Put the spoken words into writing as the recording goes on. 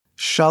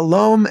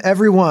Shalom,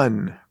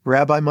 everyone.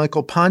 Rabbi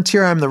Michael Pont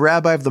here. I'm the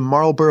rabbi of the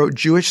Marlborough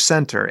Jewish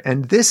Center,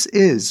 and this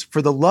is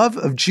For the Love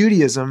of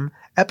Judaism,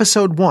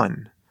 Episode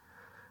 1.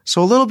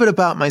 So a little bit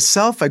about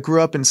myself. I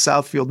grew up in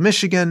Southfield,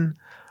 Michigan.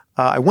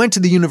 I went to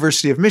the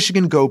University of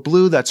Michigan, go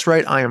Blue. That's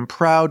right, I am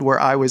proud, where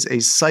I was a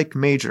psych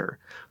major.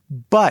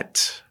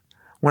 But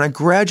when I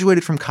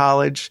graduated from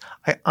college,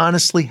 I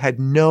honestly had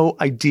no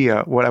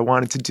idea what I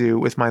wanted to do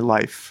with my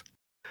life.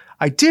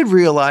 I did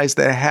realize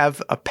that I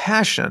have a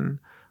passion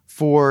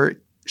for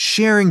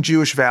sharing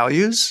Jewish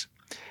values,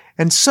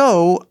 and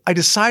so I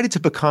decided to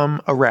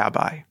become a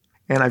rabbi.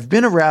 And I've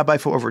been a rabbi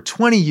for over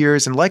 20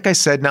 years, and like I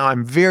said, now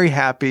I'm very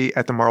happy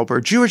at the Marlborough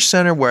Jewish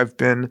Center, where I've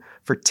been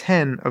for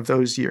 10 of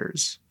those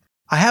years.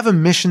 I have a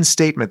mission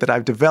statement that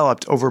I've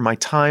developed over my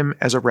time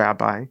as a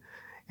rabbi,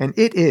 and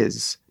it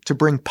is to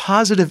bring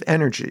positive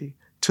energy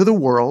to the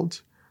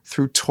world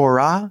through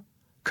Torah,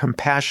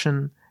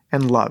 compassion,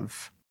 and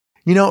love.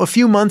 You know, a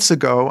few months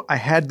ago, I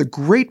had the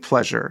great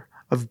pleasure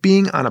of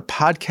being on a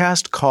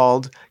podcast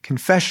called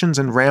Confessions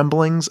and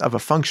Ramblings of a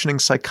Functioning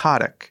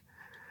Psychotic.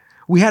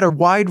 We had a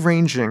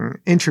wide-ranging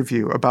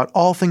interview about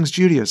all things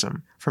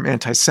Judaism, from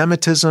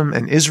anti-Semitism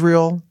and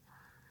Israel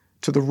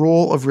to the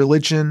role of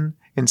religion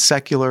in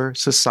secular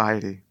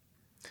society.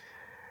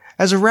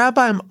 As a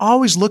rabbi, I'm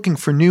always looking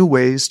for new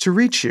ways to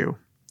reach you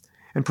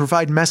and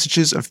provide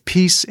messages of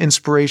peace,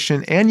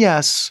 inspiration, and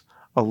yes,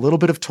 a little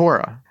bit of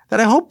Torah that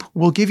I hope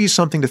will give you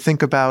something to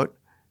think about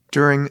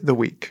during the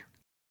week.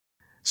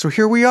 So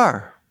here we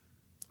are,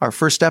 our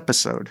first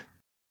episode.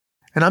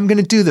 And I'm going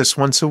to do this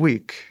once a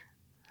week.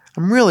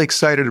 I'm really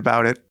excited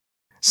about it.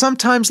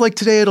 Sometimes, like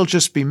today, it'll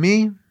just be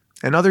me,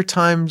 and other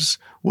times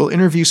we'll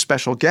interview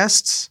special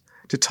guests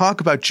to talk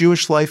about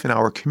Jewish life in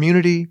our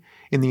community,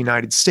 in the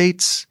United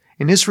States,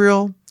 in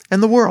Israel,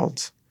 and the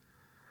world.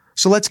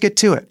 So let's get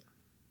to it.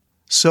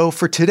 So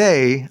for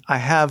today, I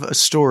have a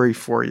story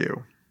for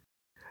you.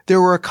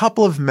 There were a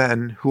couple of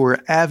men who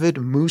were avid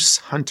moose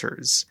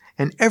hunters,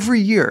 and every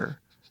year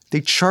they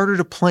chartered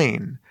a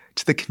plane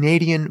to the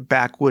Canadian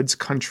backwoods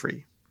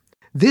country.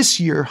 This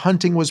year,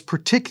 hunting was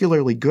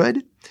particularly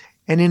good,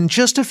 and in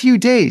just a few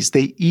days,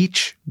 they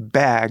each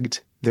bagged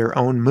their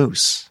own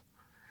moose.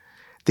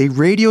 They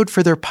radioed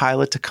for their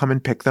pilot to come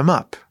and pick them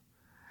up.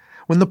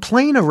 When the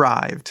plane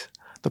arrived,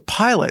 the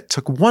pilot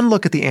took one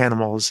look at the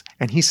animals,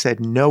 and he said,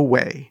 "No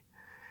way.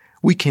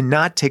 We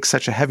cannot take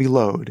such a heavy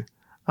load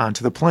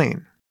onto the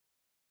plane."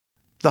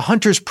 The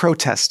hunters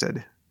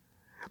protested.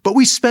 "But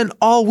we spent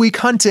all week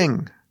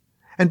hunting.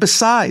 And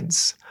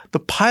besides, the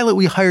pilot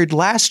we hired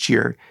last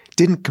year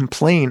didn't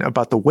complain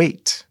about the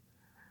weight."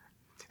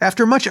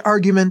 After much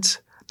argument,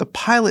 the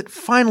pilot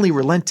finally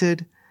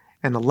relented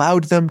and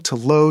allowed them to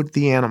load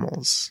the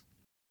animals.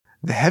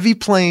 The heavy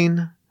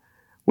plane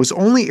was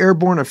only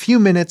airborne a few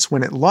minutes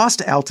when it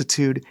lost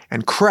altitude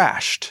and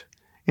crashed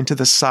into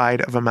the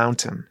side of a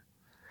mountain.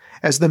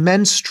 As the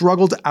men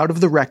struggled out of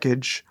the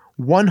wreckage,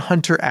 one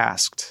hunter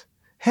asked,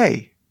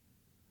 "Hey,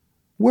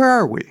 where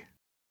are we?"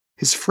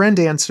 His friend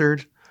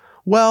answered,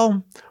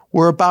 "Well,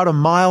 we're about a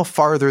mile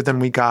farther than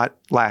we got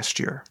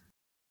last year."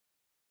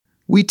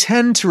 We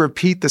tend to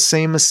repeat the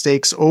same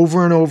mistakes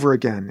over and over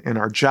again in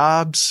our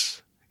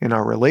jobs, in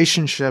our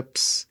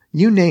relationships,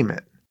 you name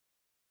it.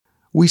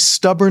 We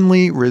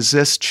stubbornly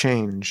resist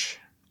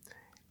change.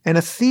 And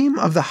a theme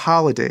of the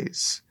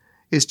holidays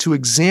is to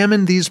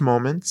examine these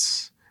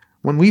moments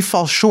when we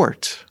fall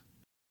short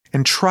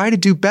and try to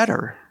do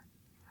better.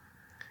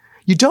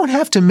 You don't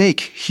have to make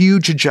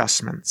huge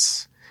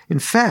adjustments. In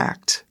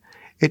fact,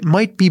 it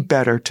might be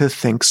better to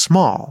think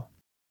small.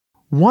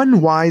 One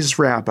wise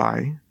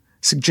rabbi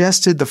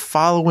suggested the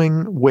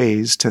following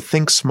ways to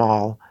think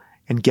small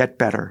and get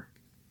better.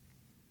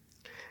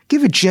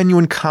 Give a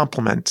genuine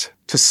compliment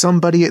to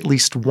somebody at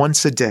least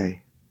once a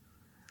day.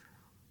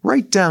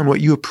 Write down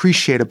what you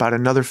appreciate about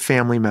another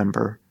family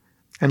member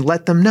and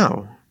let them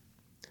know.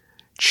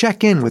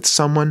 Check in with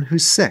someone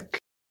who's sick.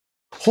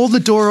 Hold the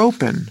door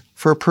open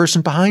for a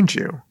person behind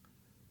you.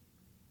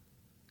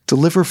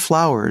 Deliver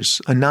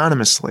flowers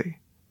anonymously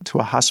to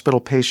a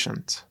hospital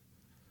patient.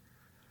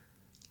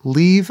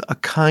 Leave a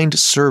kind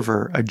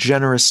server a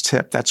generous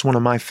tip. That's one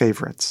of my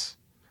favorites.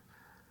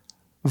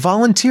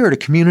 Volunteer at a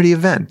community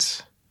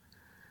event.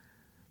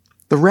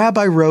 The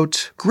rabbi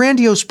wrote,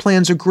 "Grandiose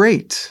plans are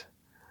great,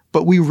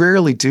 but we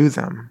rarely do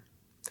them.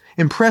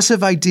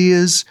 Impressive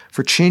ideas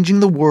for changing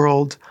the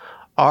world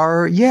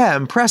are,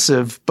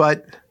 impressive,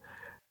 but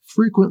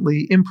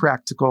frequently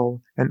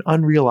impractical and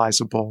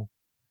unrealizable.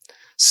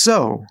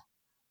 So,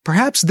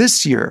 perhaps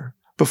this year,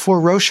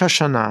 before Rosh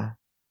Hashanah,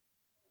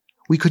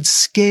 we could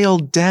scale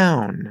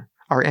down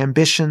our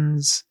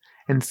ambitions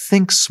and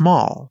think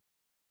small.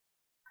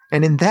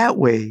 And in that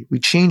way, we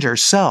change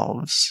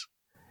ourselves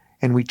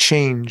and we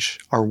change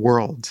our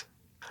world."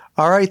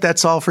 All right,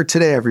 that's all for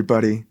today,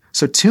 everybody.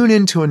 So tune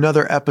in to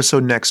another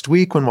episode next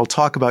week when we'll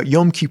talk about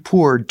Yom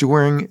Kippur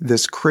during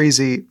this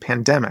crazy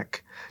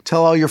pandemic.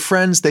 Tell all your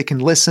friends they can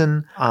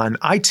listen on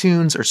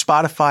iTunes or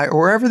Spotify or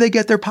wherever they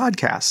get their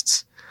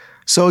podcasts.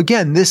 So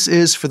again, this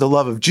is For the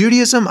Love of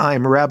Judaism.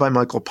 I'm Rabbi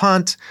Michael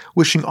Pont,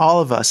 wishing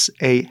all of us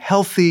a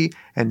healthy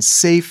and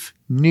safe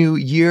new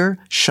year.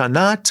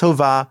 Shana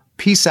Tova.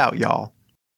 Peace out, y'all.